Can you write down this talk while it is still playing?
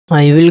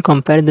I will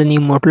compare the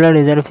new Motorola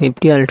Razr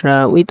 50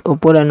 Ultra with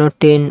Oppo Reno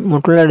 10.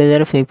 Motorola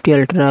Razr 50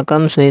 Ultra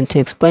comes with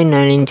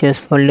 6.9 inches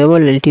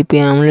foldable LTP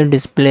AMOLED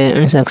display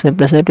and success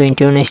ratio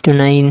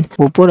 21:9.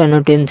 Oppo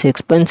Reno 10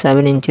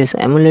 6.7 inches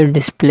AMOLED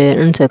display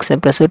and success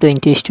ratio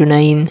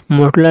 20:9.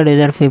 Motorola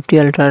Razr 50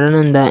 Ultra run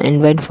on the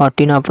Android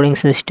 14 operating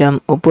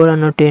system. Oppo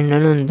Reno 10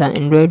 run on the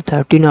Android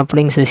 13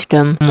 operating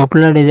system.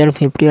 Motorola Razr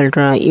 50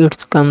 Ultra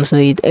it comes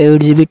with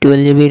 8GB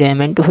 12GB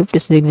RAM and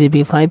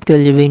 256GB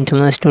 512GB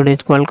internal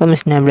storage. Qualcomm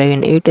Snapdragon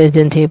 8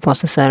 Gen 3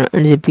 processor,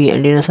 8GB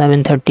Adreno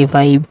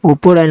 735.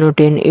 Oppo Reno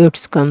 10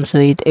 it comes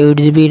with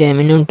 8GB RAM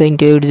and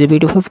 28GB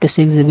to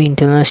 56GB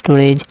internal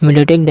storage.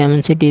 MediaTek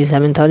Dimensity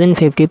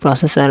 7050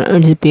 processor,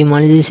 8GB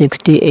Mali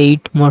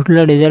 68.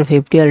 Motorola Razr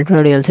 50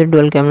 Ultra real set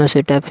dual camera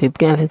setup,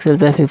 50MP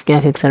plus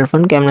 50MP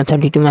front camera,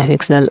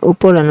 32MP.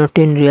 Oppo Reno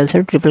 10 real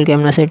set triple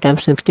camera setup,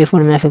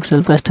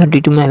 64MP plus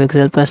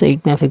 32MP plus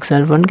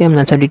 8MP front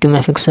camera,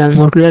 32MP.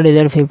 Motorola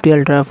Razr 50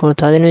 Ultra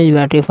 4000 mAh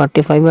battery,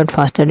 45W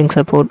fast charging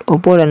support.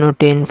 Oppo Reno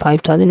 10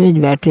 5000 mAh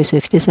battery,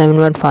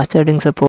 67W fast charging support.